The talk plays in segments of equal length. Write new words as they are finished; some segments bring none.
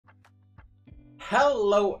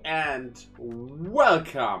Hello and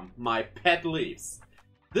welcome, my pet leaves.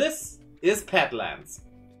 This is Petlands,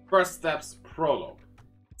 First Steps Prologue.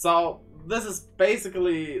 So this is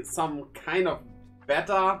basically some kind of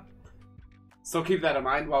beta, so keep that in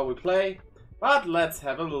mind while we play. But let's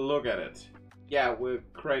have a look at it. Yeah, we're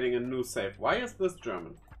creating a new save. Why is this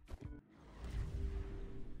German?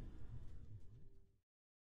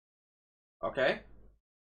 Okay.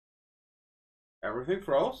 Everything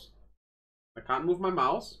froze. I can't move my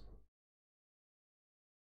mouse.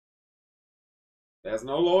 There's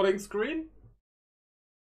no loading screen.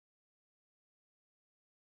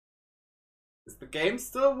 Is the game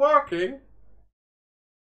still working?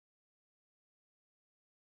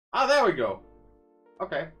 Ah, there we go.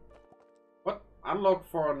 Okay. What? Unlock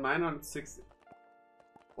for 960.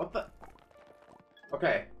 What the?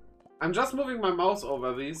 Okay. I'm just moving my mouse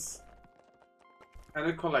over these. And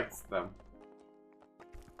it collects them.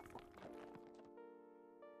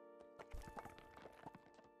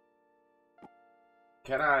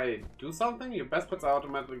 Can I do something? Your best pets are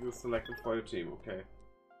automatically selected for your team. Okay.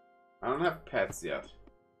 I don't have pets yet.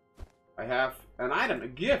 I have an item, a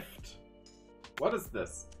gift. What is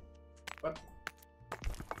this? What?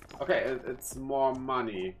 Okay, it's more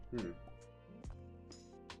money.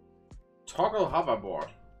 Toggle hoverboard.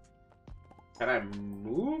 Can I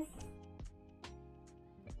move?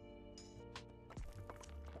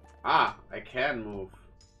 Ah, I can move.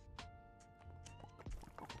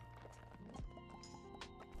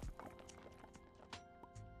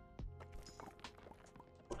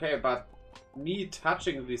 Okay, but me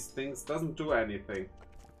touching these things doesn't do anything.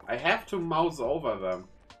 I have to mouse over them.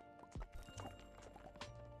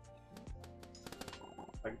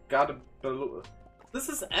 I got a balloon. This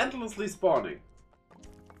is endlessly spawning.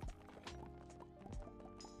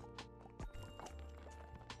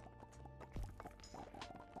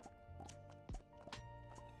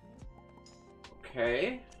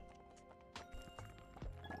 Okay.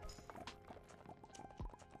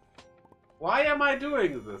 Why am I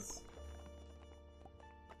doing this?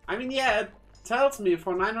 I mean, yeah, it tells me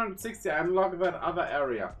for 960 I unlock that other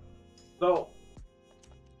area. So,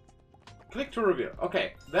 click to reveal.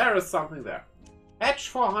 Okay, there is something there. Hatch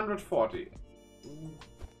for 140.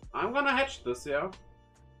 I'm gonna hatch this, yeah.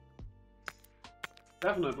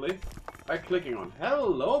 Definitely. By clicking on.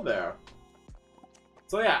 Hello there.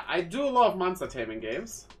 So yeah, I do love monster taming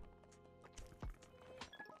games.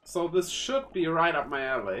 So this should be right up my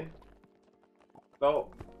alley.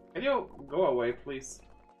 So, can you go away, please?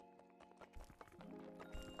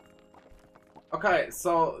 Okay,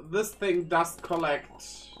 so this thing does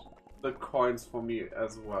collect the coins for me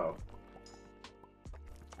as well.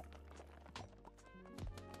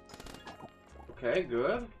 Okay,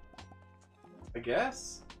 good. I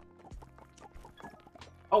guess.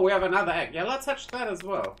 Oh, we have another egg. Yeah, let's hatch that as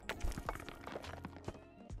well.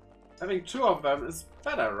 Having two of them is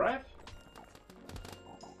better, right?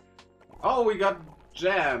 Oh, we got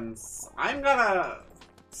gems. I'm gonna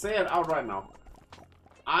say it out right now.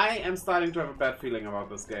 I am starting to have a bad feeling about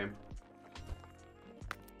this game.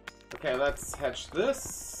 Okay, let's hatch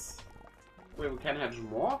this. Wait, we can hatch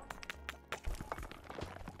more?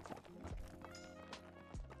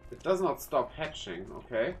 It does not stop hatching,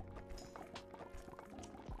 okay.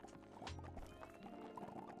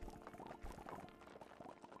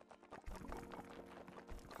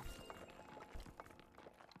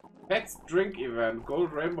 Pets drink event,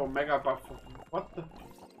 gold rainbow mega buff. What the?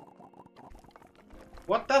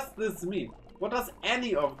 What does this mean? What does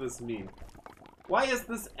any of this mean? Why is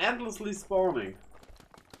this endlessly spawning?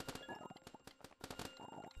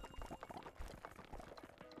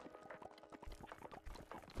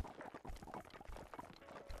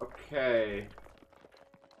 Okay.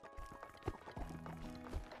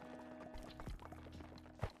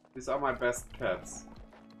 These are my best pets.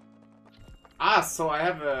 Ah, so I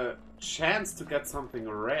have a chance to get something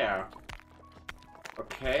rare.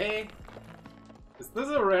 Okay. Is this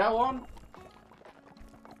a rare one?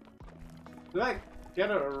 Did I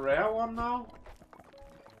get a rare one now?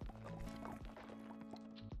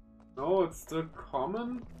 No, it's still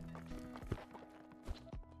common.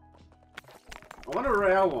 I want a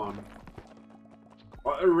rare one.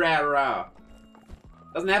 Or a rarer.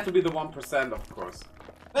 Doesn't have to be the 1%, of course.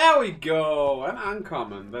 There we go! An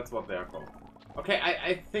uncommon. That's what they're called. Okay,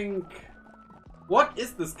 I think... What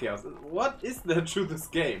is this chaos? What is there to this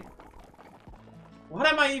game? What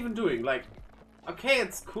am I even doing? Like, okay,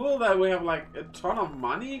 it's cool that we have like a ton of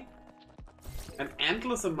money. An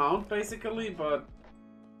endless amount, basically, but...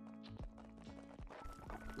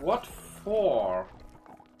 What for?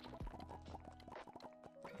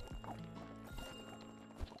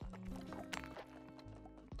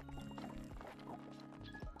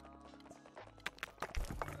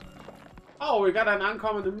 Oh, we got an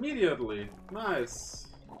uncommon immediately. Nice.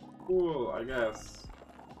 Cool, I guess.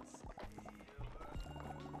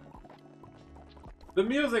 The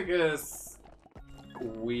music is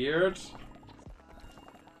weird,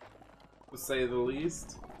 to say the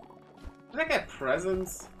least. Did I get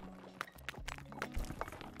presents?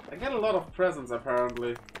 I get a lot of presents,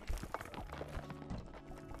 apparently.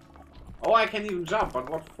 Oh, I can even jump, but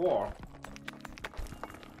what for?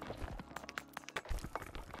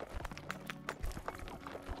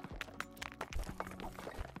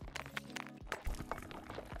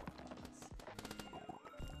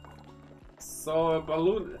 So, a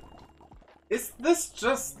balloon... Is this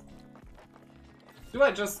just... Do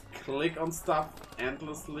I just click on stuff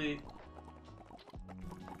endlessly?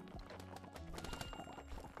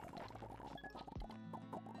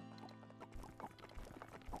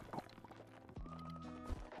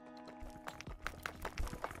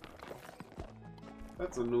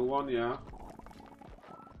 That's a new one, yeah.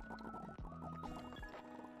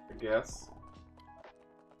 I guess.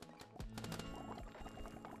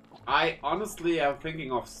 I honestly am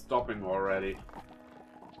thinking of stopping already.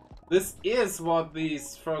 This is what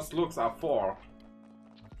these first looks are for.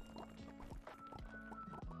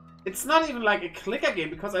 It's not even like a clicker game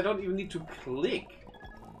because I don't even need to click.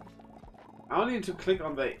 I only need to click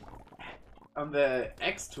on the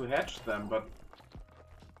X to hatch them, but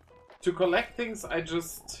to collect things I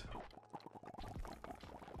just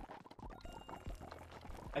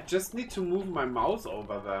need to move my mouse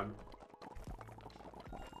over them.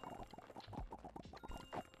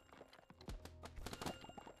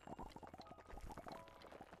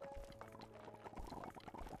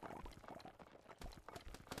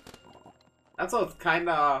 That's what's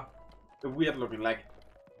kinda weird looking, like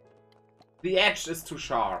the edge is too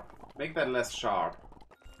sharp. Make that less sharp.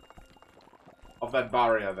 Of that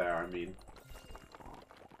barrier there, I mean.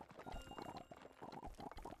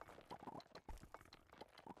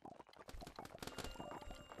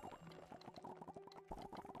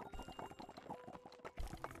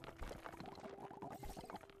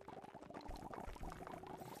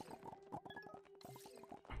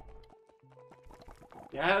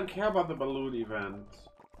 Yeah, I don't care about the balloon event,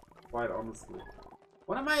 quite honestly.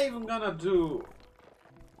 What am I even gonna do?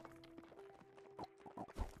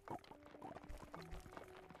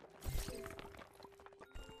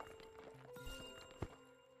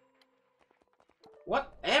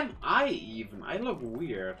 What am I even? I look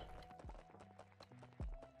weird.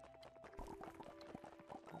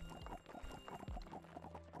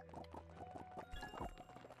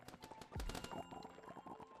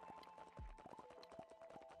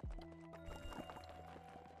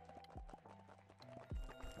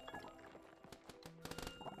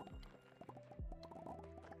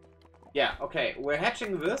 Yeah, okay, we're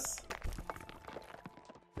hatching this.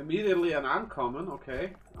 Immediately an uncommon,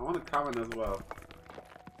 okay. I want a common as well.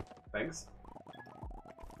 Thanks.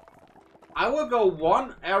 I will go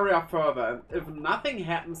one area further, and if nothing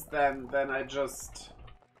happens then I just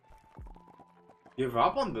give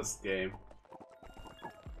up on this game.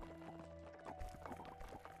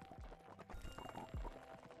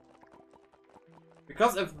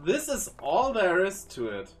 Because if this is all there is to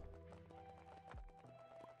it,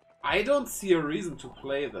 I don't see a reason to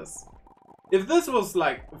play this. If this was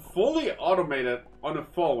like fully automated on a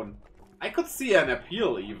phone, I could see an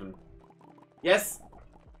appeal even. Yes,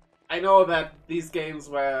 I know that these games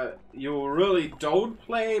where you really don't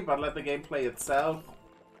play but let the game play itself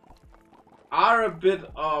are a bit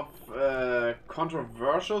of a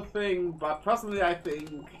controversial thing, but personally I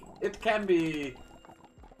think it can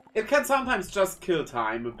sometimes just kill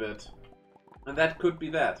time a bit. And that could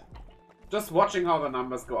be that. Just watching how the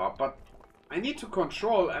numbers go up, but I need to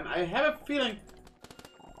control, and I have a feeling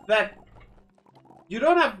that you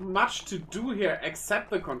don't have much to do here except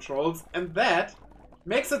the controls, and that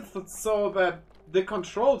makes it so that the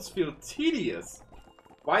controls feel tedious.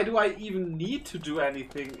 Why do I even need to do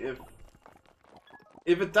anything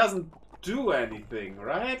if it doesn't do anything,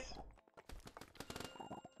 right?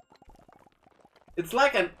 It's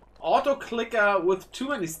like an auto clicker with too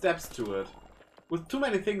many steps to it. With too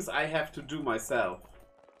many things I have to do myself.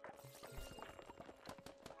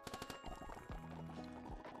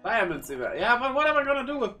 Diamonds even. Yeah, but what am I gonna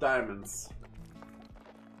do with diamonds?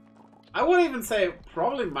 I would even say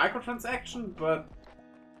probably microtransaction, but...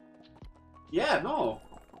 Yeah, no.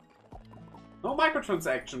 No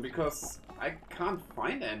microtransaction, because I can't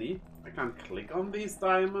find any. I can't click on these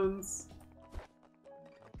diamonds.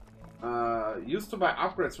 Used to buy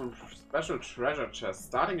upgrades from special treasure chests,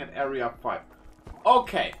 starting at area 5.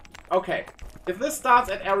 Okay, okay. If this starts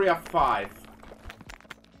at area 5,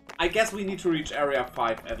 I guess we need to reach area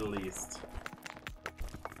 5 at least.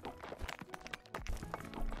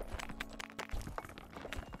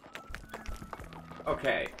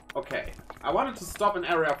 Okay, okay. I wanted to stop in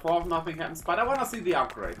area 4 if nothing happens, but I want to see the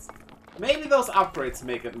upgrades. Maybe those upgrades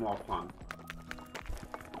make it more fun.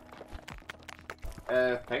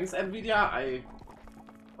 Thanks, Nvidia.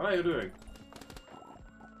 What are you doing?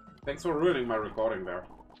 Thanks for ruining my recording there.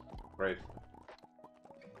 Great.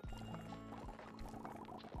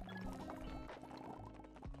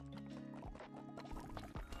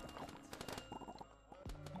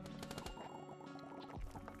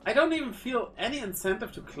 I don't even feel any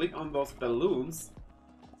incentive to click on those balloons.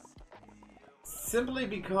 Simply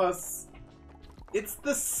because it's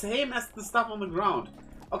the same as the stuff on the ground.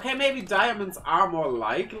 Okay, maybe diamonds are more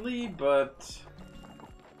likely, but...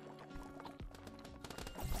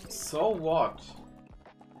 so what?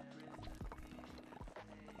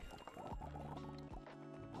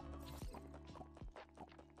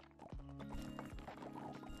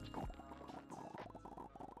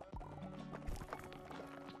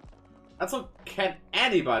 Also, can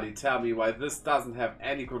anybody tell me why this doesn't have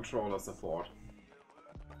any controller support?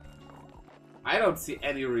 I don't see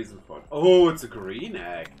any reason for it. Oh, it's a green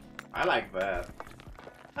egg. I like that.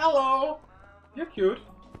 Hello! You're cute.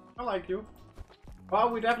 I like you.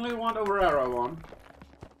 Well, we definitely want a rarer one.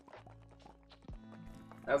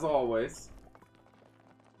 As always.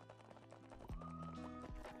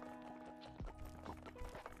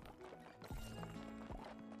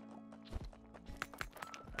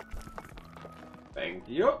 Thank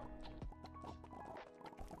you.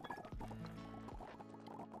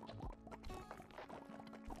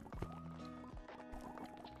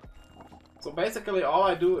 So basically all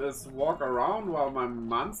I do is walk around while my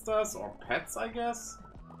monsters, or pets I guess,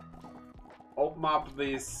 open up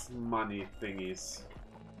these money thingies.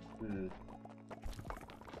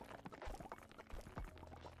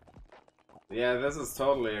 Yeah, this is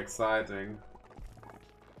totally exciting.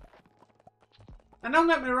 And don't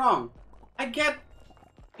get me wrong, I get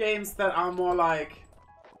games that are more like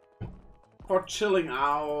for chilling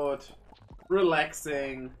out,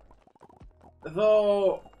 relaxing,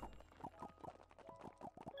 though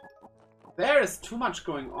there is too much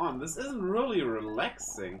going on. This isn't really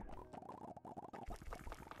relaxing.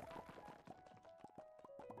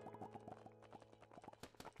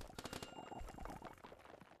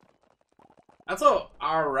 Also,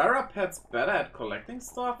 are rarer pets better at collecting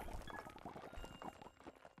stuff?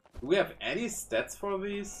 Do we have any stats for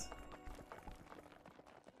these?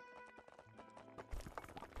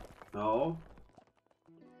 No.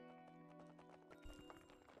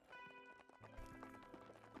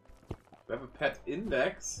 We have a pet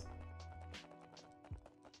index.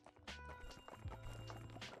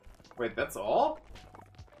 Wait, that's all?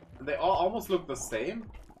 And they all almost look the same?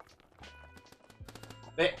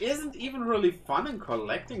 There isn't even really fun in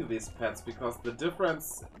collecting these pets because the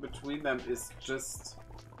difference between them is just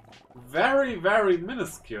very, very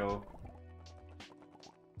minuscule.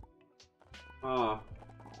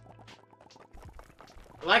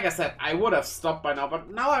 Like I said, I would have stopped by now, but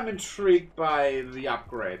now I'm intrigued by the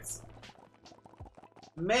upgrades.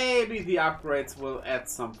 Maybe the upgrades will add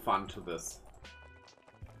some fun to this.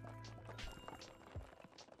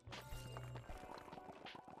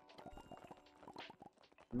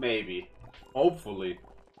 Maybe. Hopefully.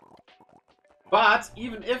 But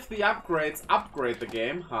even if the upgrades upgrade the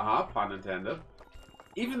game, haha, pun intended,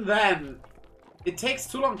 even then, it takes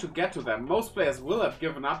too long to get to them. Most players will have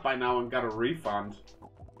given up by now and got a refund.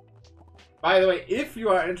 By the way, if you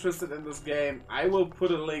are interested in this game, I will put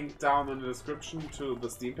a link down in the description to the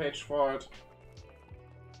Steam page for it.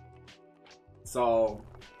 So,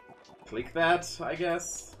 click that, I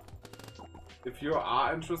guess. If you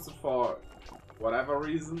are interested for whatever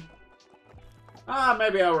reason.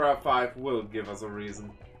 Maybe Area 5 will give us a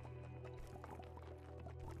reason.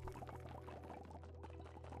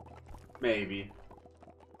 Maybe.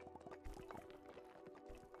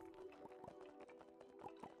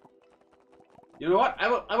 You know what?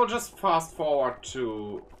 I will just fast forward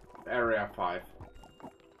to Area 5.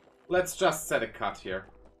 Let's just set a cut here.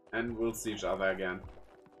 And we'll see each other again.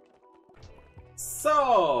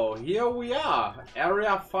 So, here we are.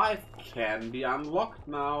 Area 5 can be unlocked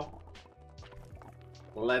now.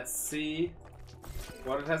 Let's see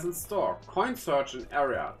what it has in store. Coin search in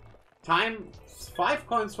area. Time 5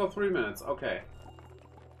 coins for 3 minutes. Okay.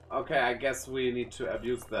 Okay, I guess we need to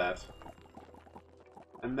abuse that.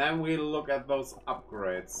 And then we look at those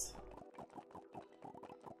upgrades.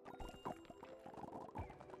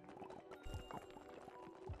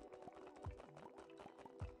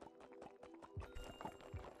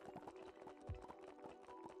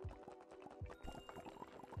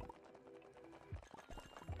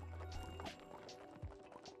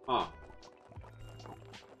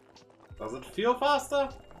 Does it feel faster?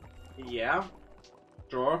 Yeah.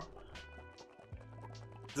 Sure.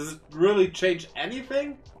 Does it really change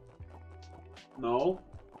anything? No.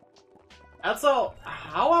 Also,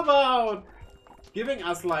 how about giving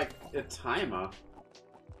us like a timer?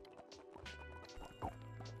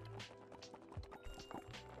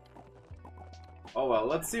 Oh well,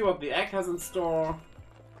 let's see what the egg has in store.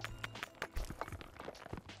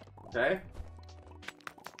 Okay.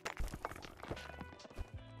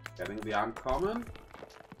 Getting the uncommon.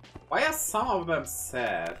 Why are some of them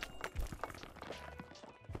sad?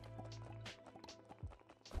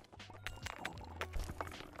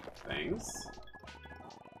 Thanks.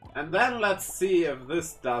 And then let's see if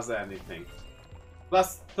this does anything.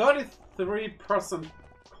 Plus 33%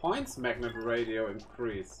 coins magnet radio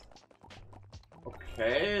increase.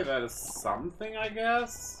 Okay, that is something, I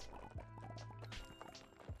guess.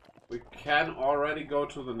 We can already go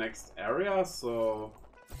to the next area, so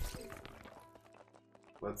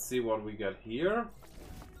let's see what we get here.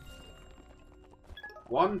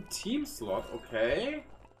 1 team slot, okay.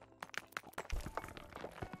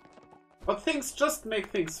 But things just make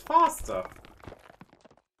things faster.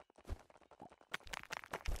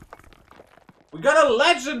 We got a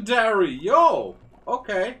legendary, yo!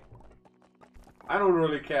 Okay. I don't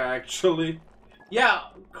really care, actually. Yeah,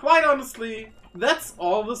 quite honestly, that's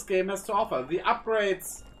all this game has to offer. The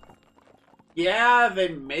upgrades, yeah, they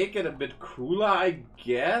make it a bit cooler, I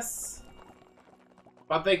guess.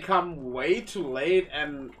 But they come way too late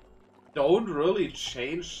and don't really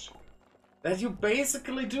change that you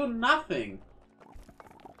basically do nothing.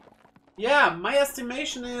 Yeah, my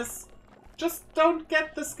estimation is just don't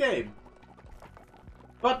get this game.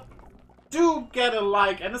 But do get a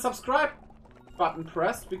like and a subscribe button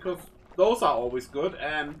pressed, because those are always good.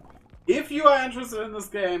 And if you are interested in this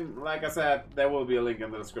game, like I said, there will be a link in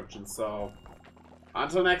the description. So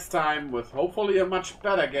until next time, with hopefully a much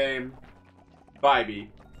better game, bye-bye.